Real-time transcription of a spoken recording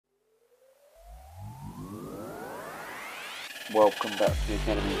Welcome back to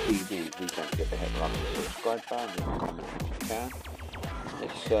AcademyTV. Please don't forget to hit the like and subscribe button and comment if you can.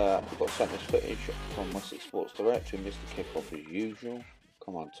 We've got sent this footage from Wessex Sports Direct, who missed the kickoff as usual.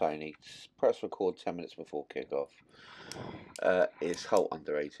 Come on, Tony, press record 10 minutes before kickoff. It's Holt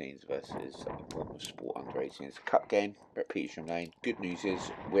under 18's versus Bournemouth Sport under 18's cup game at Petersham Lane. Good news is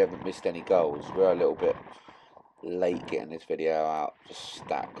we haven't missed any goals. We're a little bit late getting this video out, just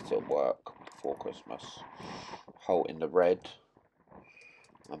stacked at work before Christmas. Holt in the red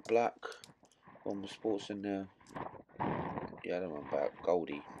and black, Bournemouth Sports in the yellow and black,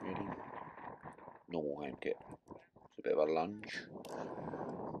 Goldie, really. Normal home kit. It's a bit of a lunge.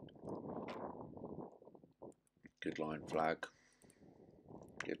 Good line flag.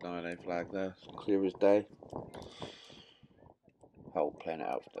 Good line A flag there, clear as day. Holt playing it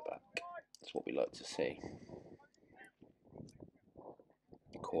out for the back. That's what we like to see.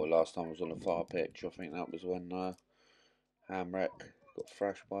 Last time was on the far pitch. I think that was when Hamrek got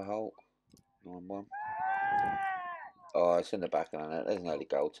thrashed by Holt. 9-1. Oh, it's in the back of the net. There's an early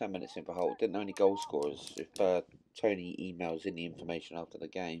goal. 10 minutes in for Holt. Didn't know any goal scorers. If Tony emails in the information after the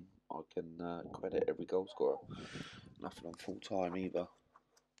game, I can credit every goal scorer. Nothing on full time either.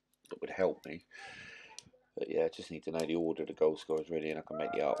 That would help me. But yeah, just need to know the order of the goal scorers really, and I can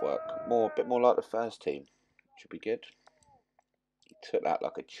make the artwork a bit more like the first team. Should be good. He took that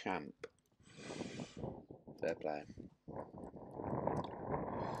like a champ. Fair play.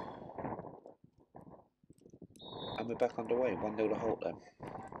 And we're back underway. 1-0 to Holt then.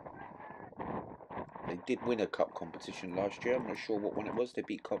 They did win a cup competition last year. I'm not sure what one it was. They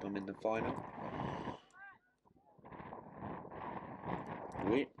beat Cobham in the final.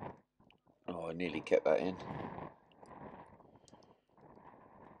 Wait. Oh, I nearly kept that in.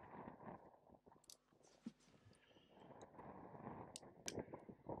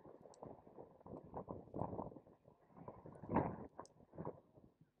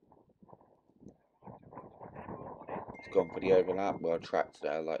 It's gone for the overlap. Well tracked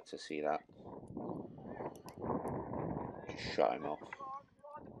there. I like to see that. Just shut him off.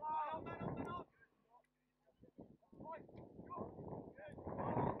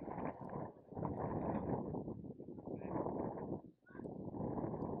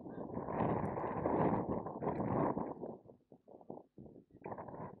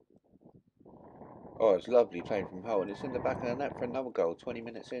 Oh, it's lovely playing from Holt, and it's in the back of the net for another goal. 20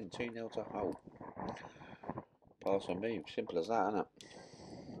 minutes in, 2-0 to Holt. Pass and move, simple as that, isn't it?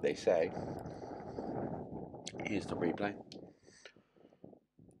 They say. Here's the replay.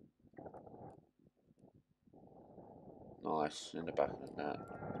 Nice, in the back of the net.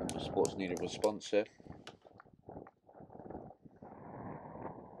 Bournemouth Sports need a response here.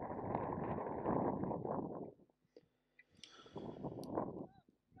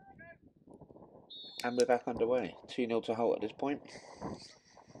 And we're back underway. 2-0 to Holt at this point.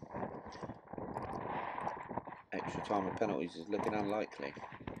 Extra time of penalties is looking unlikely.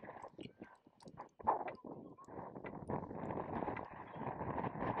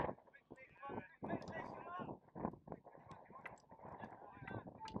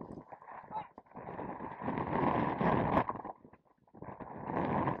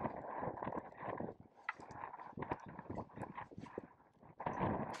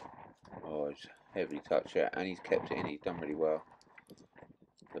 Oh, it's heavy touch here, and he's kept it in. He's done really well.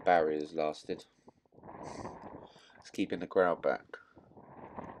 The barrier's lasted. It's keeping the crowd back.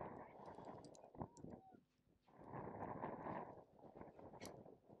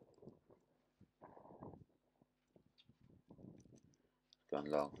 It's gone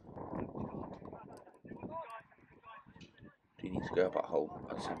long. Do you need to go up at Holt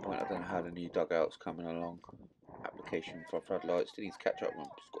at some point? I don't know how the new dugout's coming along. Application for floodlights. Do need to catch up. I've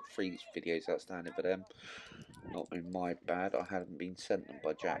got 3 videos outstanding for them. Not in my bad. I haven't been sent them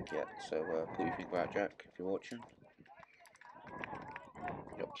by Jack yet. So what do you think about Jack if you're watching?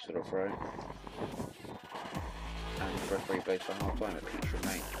 Yep, to the throw. And the referee plays for half time at Petersham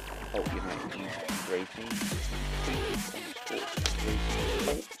Lane. Holt United U18's.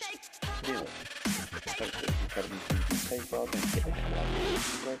 Nil. Thanks for the AcademyTV so far. Don't forget to hit the like and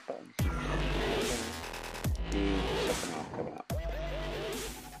subscribe button. The second half coming up.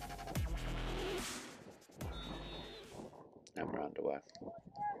 And we're underway.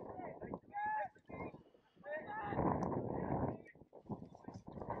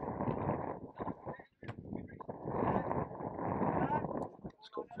 Let's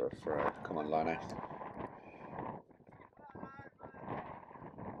go for a throw. Come on, Lino.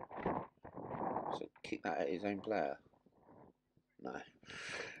 So kick that at his own player. No.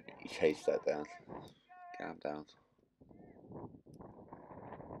 He chased that down. Calm down.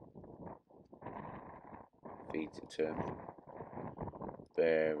 Feeds it to him.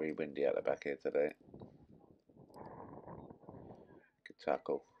 very windy at the back here today. Good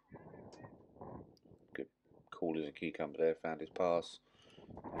tackle. Good, cool as a cucumber there. Found his pass.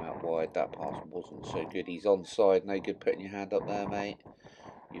 Come out wide. That pass wasn't so good. He's onside. No good putting your hand up there, mate.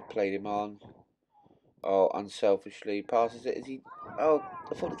 You've played him on. Oh, unselfishly passes it. Is he? Oh,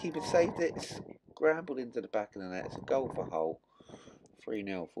 I thought the keeper saved it. It's scrambled into the back of the net. It's a goal for Holt.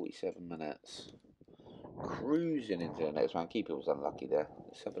 3-0, 47 minutes. Cruising into the next round. Keeper was unlucky there.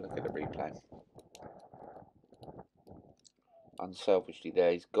 Let's have a look at the replay. Unselfishly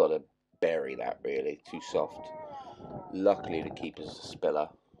there. He's got to bury that, really. Too soft. Luckily, the keeper's a spiller.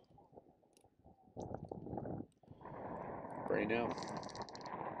 3-0.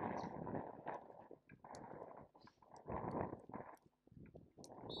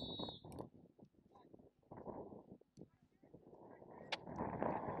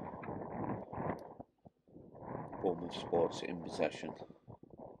 Bournemouth Sports in possession.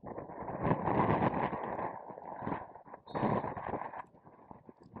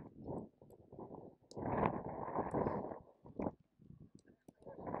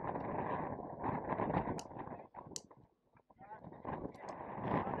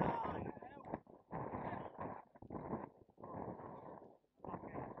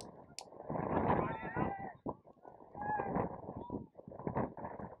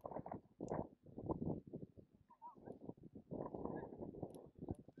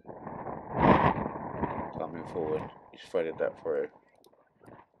 Coming forward, he's threaded that through.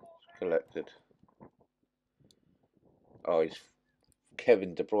 Collected. Oh, he's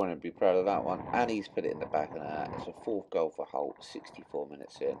Kevin De Bruyne would be proud of that one, and he's put it in the back of the net. It's a 4th goal for Holt. 64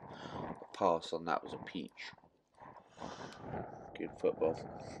 minutes in. The pass on that was a peach. Good football.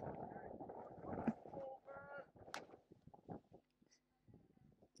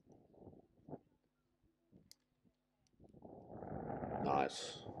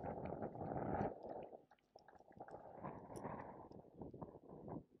 Nice.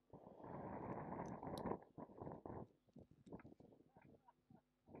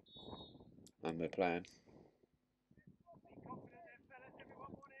 And we're playing.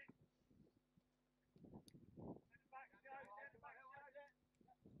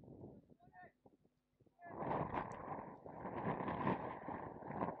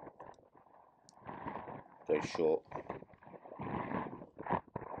 Goes short.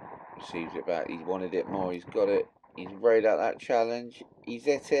 Receives it back. He wanted it more. He's got it. He's rode out that challenge. He's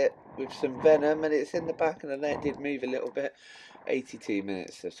hit it with some venom, and it's in the back of the net. Did move a little bit. 82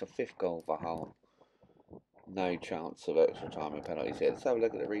 minutes. That's a 5th goal for Holt. No chance of extra time and penalties here. Let's have a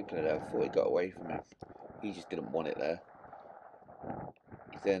look at the replay there. I thought he got away from him. He just didn't want it there.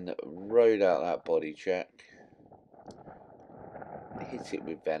 He then rode out that body check. Hit it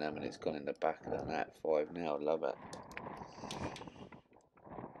with venom, and it's gone in the back of the net. 5-0. Love it.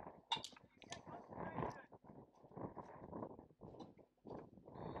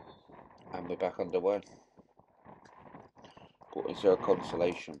 And we're back underway. But is there a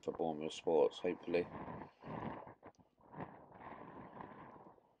consolation for Bournemouth Sports? Hopefully.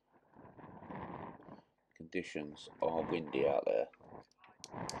 Conditions are windy out there.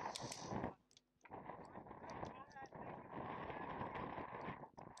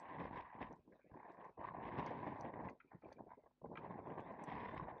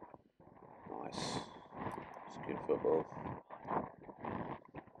 Nice. It's good football.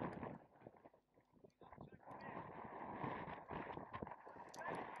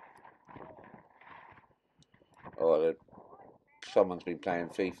 Oh, someone's been playing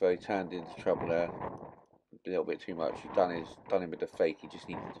FIFA. He turned into trouble there. A little bit too much. He's done him with the fake. He just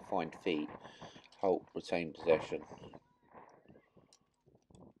needed to find feet. Holt retained possession.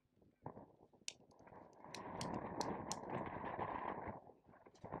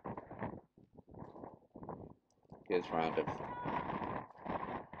 Gets round him.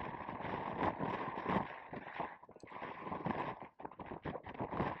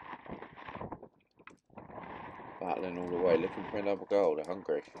 Battling all the way, looking for another goal. They're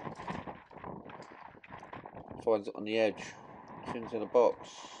hungry. Finds it on the edge. Shins in the box.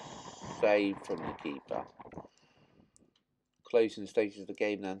 Save from the keeper. Closing stages of the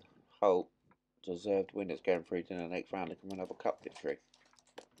game then. Holt deserved winners going through to the next round. Looking for another cup victory.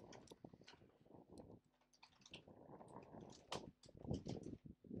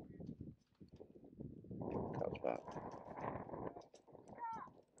 Cuts back.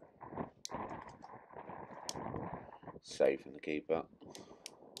 Save from the keeper.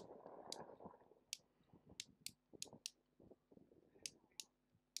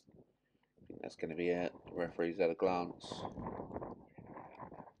 I think that's going to be it. The referee's had a glance.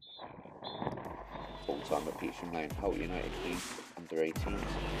 full-time repeats remain Holt United under 18's 5,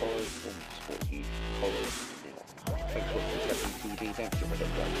 Bournemouth Sports Youth College 0. Thanks for watching AcademyTV. Don't forget to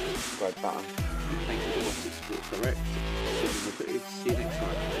hit the subscribe button. Thank you to Wessex Sports Direct. See you next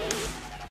time.